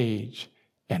an age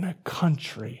and a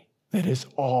country that is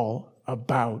all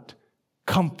about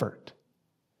comfort.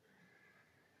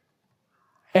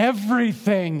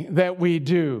 Everything that we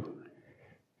do,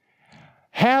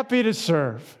 happy to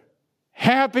serve,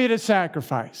 happy to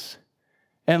sacrifice,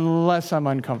 unless I'm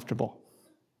uncomfortable.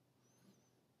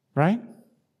 Right?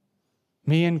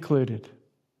 Me included.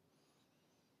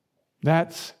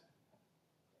 That's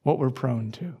what we're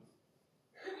prone to.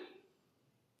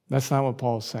 That's not what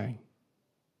Paul's saying.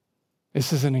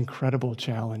 This is an incredible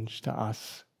challenge to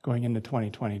us going into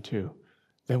 2022,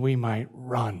 that we might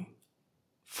run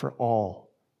for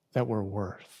all that we're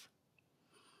worth.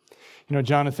 You know,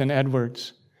 Jonathan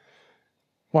Edwards,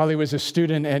 while he was a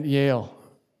student at Yale,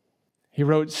 he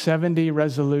wrote 70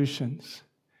 resolutions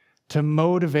to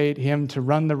motivate him to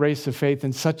run the race of faith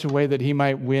in such a way that he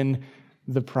might win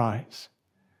the prize.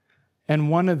 And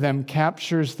one of them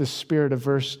captures the spirit of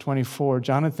verse 24.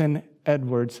 Jonathan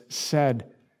Edwards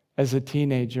said as a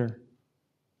teenager,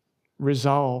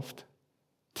 resolved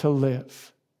to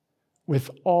live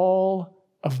with all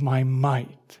of my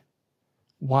might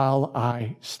while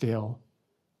I still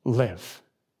live.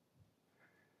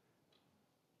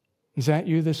 Is that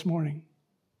you this morning?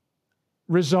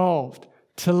 Resolved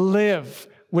to live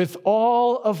with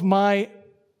all of my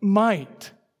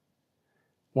might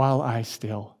while I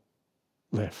still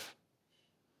live.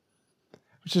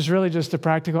 Which is really just a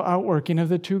practical outworking of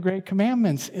the two great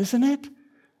commandments, isn't it?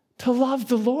 To love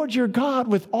the Lord your God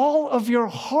with all of your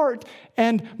heart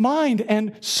and mind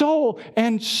and soul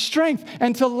and strength,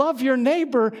 and to love your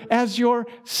neighbor as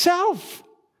yourself.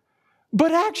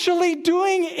 But actually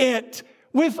doing it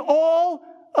with all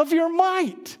of your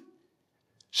might.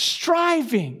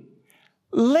 Striving,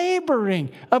 laboring,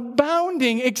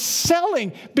 abounding,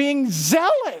 excelling, being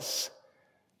zealous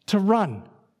to run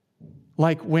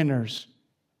like winners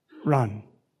run.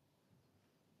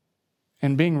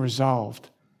 And being resolved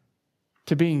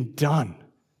to being done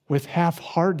with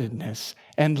half-heartedness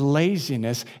and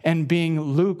laziness and being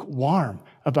lukewarm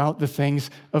about the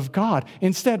things of God.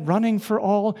 Instead, running for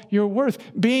all you're worth,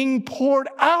 being poured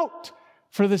out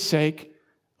for the sake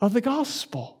of the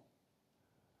gospel.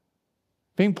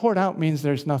 Being poured out means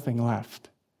there's nothing left.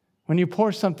 When you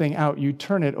pour something out, you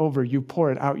turn it over, you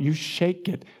pour it out, you shake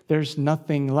it. There's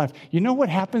nothing left. You know what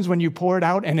happens when you pour it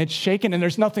out and it's shaken and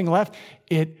there's nothing left?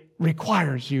 It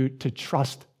requires you to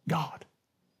trust God.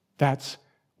 That's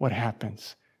what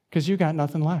happens, because you got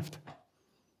nothing left.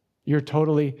 You're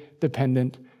totally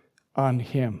dependent on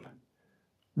Him,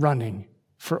 running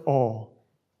for all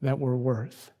that we're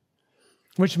worth.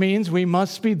 Which means we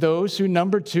must be those who,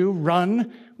 number 2,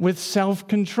 run with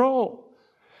self-control.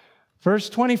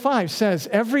 Verse 25 says,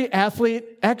 every athlete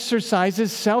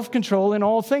exercises self-control in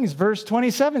all things. Verse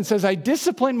 27 says, I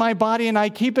discipline my body and I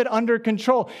keep it under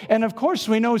control. And of course,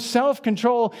 we know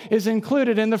self-control is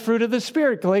included in the fruit of the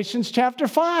Spirit, Galatians chapter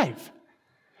 5.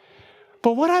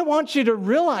 But what I want you to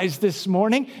realize this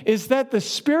morning is that the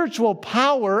spiritual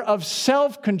power of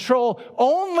self-control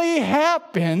only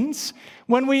happens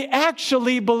when we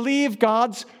actually believe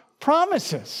God's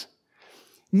promises.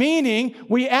 Meaning,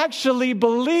 we actually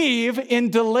believe in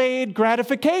delayed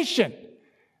gratification,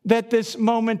 that this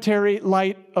momentary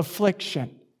light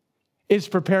affliction is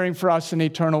preparing for us an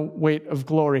eternal weight of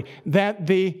glory, that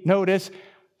the, notice,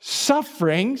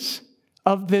 sufferings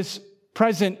of this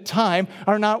present time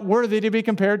are not worthy to be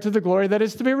compared to the glory that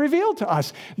is to be revealed to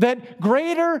us, that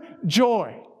greater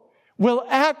joy will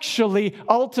actually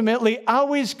ultimately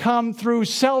always come through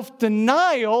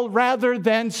self-denial rather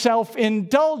than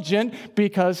self-indulgent,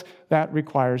 because that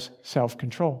requires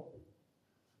self-control.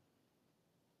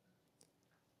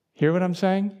 Hear what I'm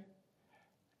saying?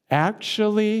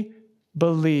 Actually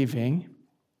believing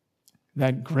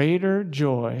that greater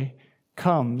joy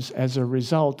comes as a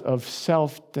result of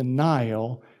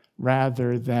self-denial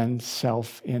rather than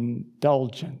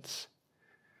self-indulgence.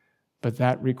 But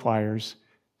that requires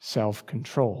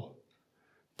self-control,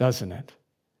 doesn't it?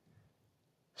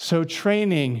 So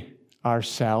training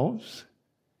ourselves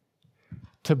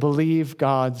to believe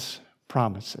God's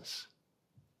promises.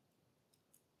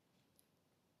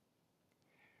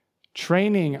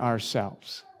 Training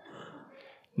ourselves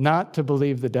not to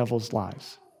believe the devil's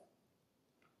lies,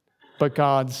 but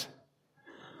God's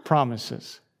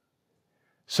promises,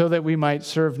 so that we might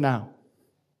serve now,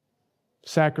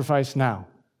 sacrifice now,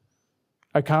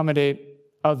 accommodate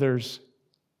others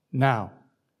now,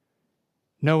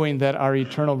 knowing that our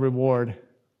eternal reward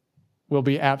will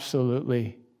be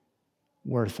absolutely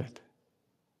worth it.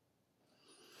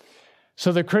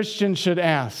 So the Christian should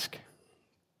ask,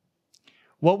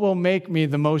 what will make me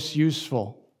the most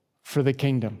useful for the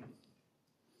kingdom?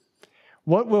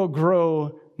 What will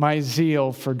grow my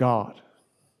zeal for God?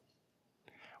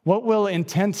 What will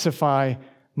intensify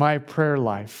my prayer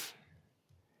life?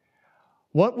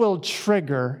 What will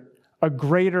trigger a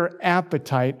greater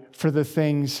appetite for the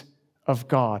things of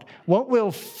God? What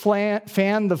will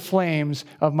fan the flames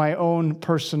of my own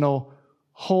personal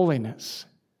holiness?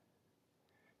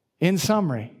 In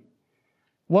summary,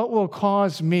 what will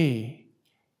cause me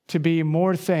to be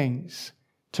more things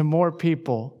to more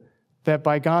people, that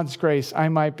by God's grace I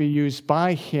might be used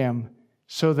by Him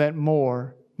so that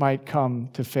more might come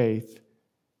to faith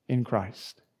in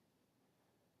Christ?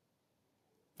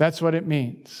 That's what it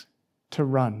means to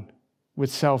run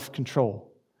with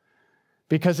self-control.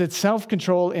 Because it's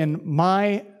self-control in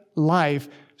my life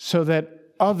so that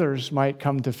others might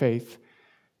come to faith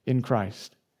in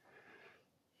Christ.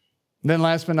 Then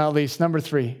last but not least, number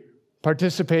 3,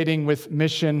 participating with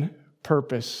mission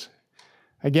purpose.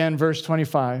 Again, verse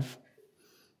 25.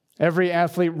 Every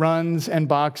athlete runs and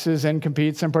boxes and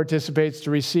competes and participates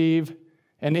to receive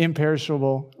an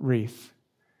imperishable wreath.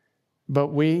 But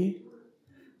we,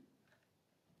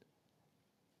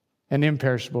 an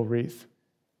imperishable wreath.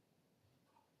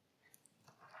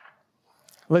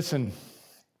 Listen,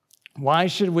 why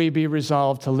should we be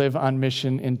resolved to live on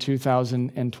mission in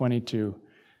 2022?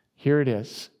 Here it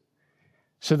is.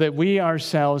 So that we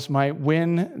ourselves might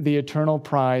win the eternal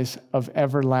prize of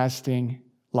everlasting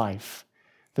life,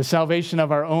 the salvation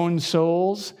of our own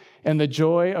souls, and the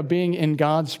joy of being in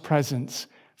God's presence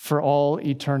for all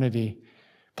eternity.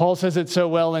 Paul says it so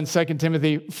well in 2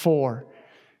 Timothy 4.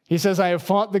 He says, I have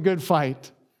fought the good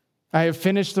fight. I have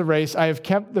finished the race. I have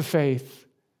kept the faith.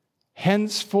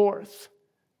 Henceforth,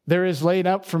 there is laid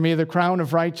up for me the crown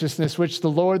of righteousness, which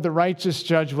the Lord, the righteous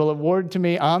judge, will award to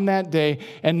me on that day,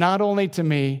 and not only to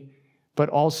me, but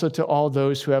also to all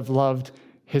those who have loved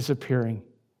his appearing.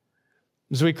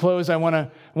 As we close, I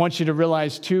want you to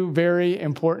realize two very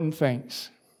important things.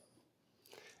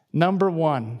 Number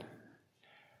one,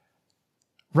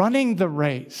 running the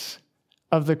race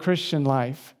of the Christian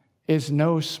life is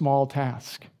no small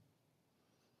task.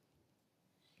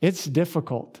 It's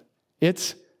difficult.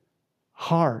 It's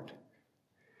hard.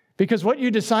 Because what you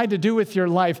decide to do with your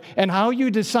life and how you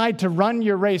decide to run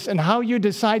your race and how you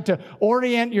decide to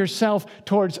orient yourself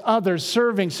towards others,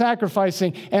 serving,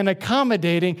 sacrificing, and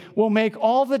accommodating will make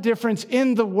all the difference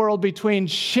in the world between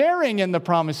sharing in the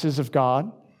promises of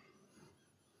God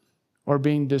or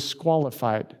being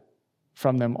disqualified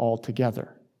from them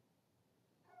altogether.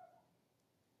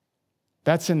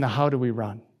 That's in the how do we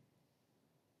run,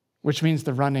 which means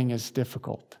the running is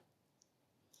difficult.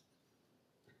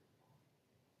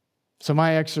 So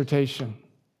my exhortation,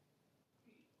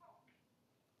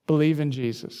 believe in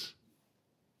Jesus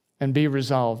and be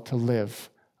resolved to live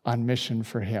on mission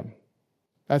for him.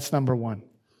 That's number one.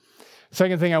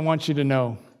 Second thing I want you to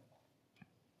know,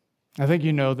 I think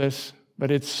you know this, but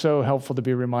it's so helpful to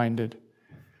be reminded,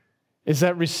 is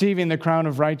that receiving the crown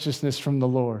of righteousness from the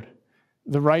Lord,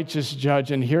 the righteous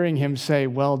judge, and hearing him say,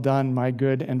 well done, my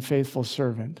good and faithful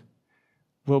servant,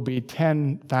 will be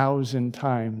 10,000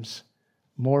 times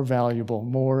more valuable,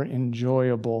 more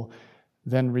enjoyable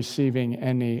than receiving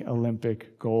any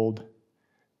Olympic gold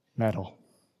medal.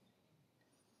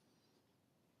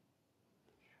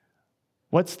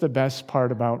 What's the best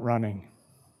part about running?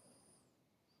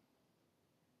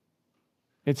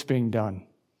 It's being done.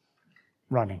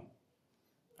 Running.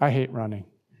 I hate running.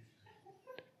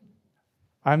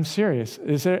 I'm serious.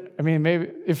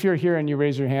 Maybe if you're here and you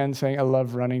raise your hand saying, I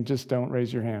love running, just don't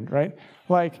raise your hand, right?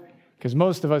 Because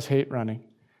most of us hate running.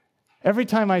 Every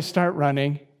time I start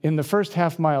running, in the first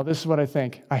half mile, this is what I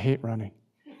think. I hate running.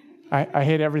 I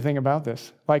hate everything about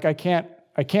this. I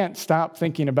can't stop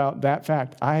thinking about that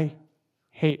fact. I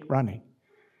hate running.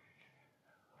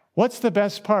 What's the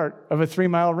best part of a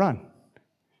 3-mile run?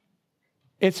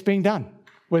 It's being done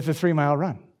with a 3-mile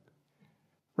run,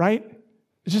 right?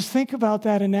 Just think about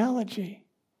that analogy.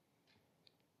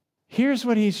 Here's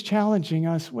what he's challenging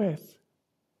us with.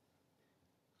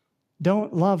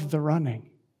 Don't love the running.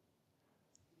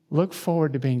 Look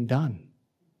forward to being done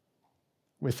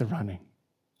with the running.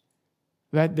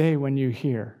 That day when you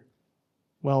hear,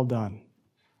 well done,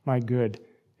 my good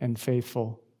and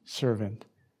faithful servant,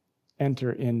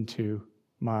 enter into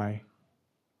my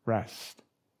rest.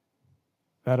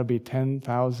 That'll be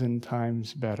 10,000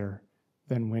 times better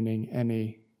than winning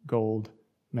any gold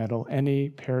medal, any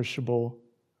perishable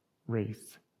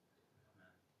wreath.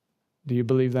 Do you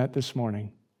believe that this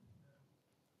morning?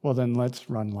 Well, then let's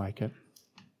run like it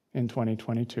in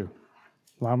 2022.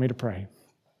 Allow me to pray.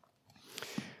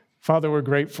 Father, we're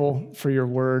grateful for your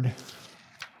word.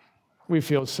 We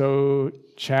feel so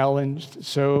challenged,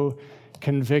 so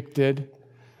convicted.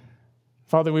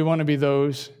 Father, we want to be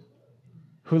those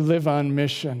who live on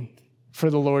mission for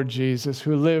the Lord Jesus,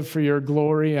 who live for your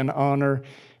glory and honor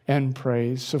and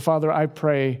praise. So, Father, I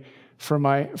pray for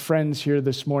my friends here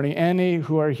this morning, any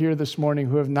who are here this morning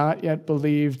who have not yet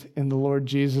believed in the Lord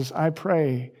Jesus. I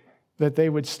pray that they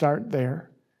would start there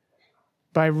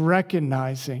by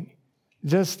recognizing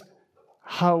just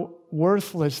how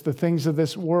worthless the things of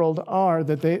this world are,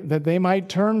 that they might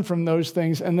turn from those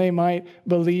things and they might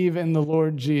believe in the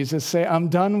Lord Jesus. Say, I'm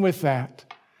done with that.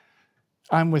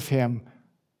 I'm with him.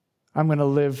 I'm going to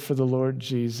live for the Lord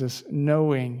Jesus,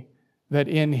 knowing that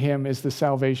in him is the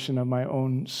salvation of my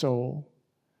own soul.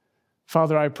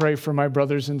 Father, I pray for my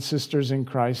brothers and sisters in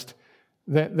Christ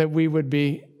that we would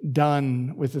be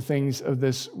done with the things of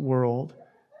this world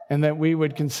and that we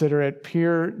would consider it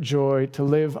pure joy to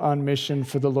live on mission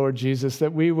for the Lord Jesus,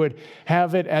 that we would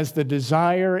have it as the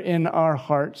desire in our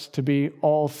hearts to be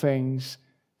all things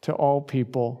to all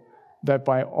people, that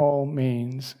by all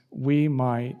means we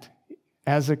might,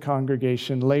 as a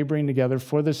congregation, laboring together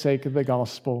for the sake of the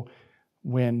gospel,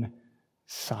 win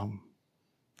some,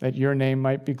 that your name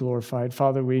might be glorified.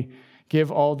 Father, we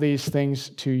give all these things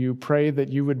to you. Pray that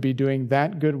you would be doing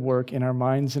that good work in our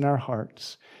minds and our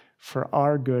hearts for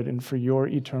our good and for your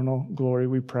eternal glory,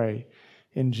 we pray.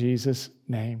 In Jesus'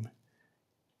 name,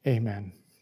 amen.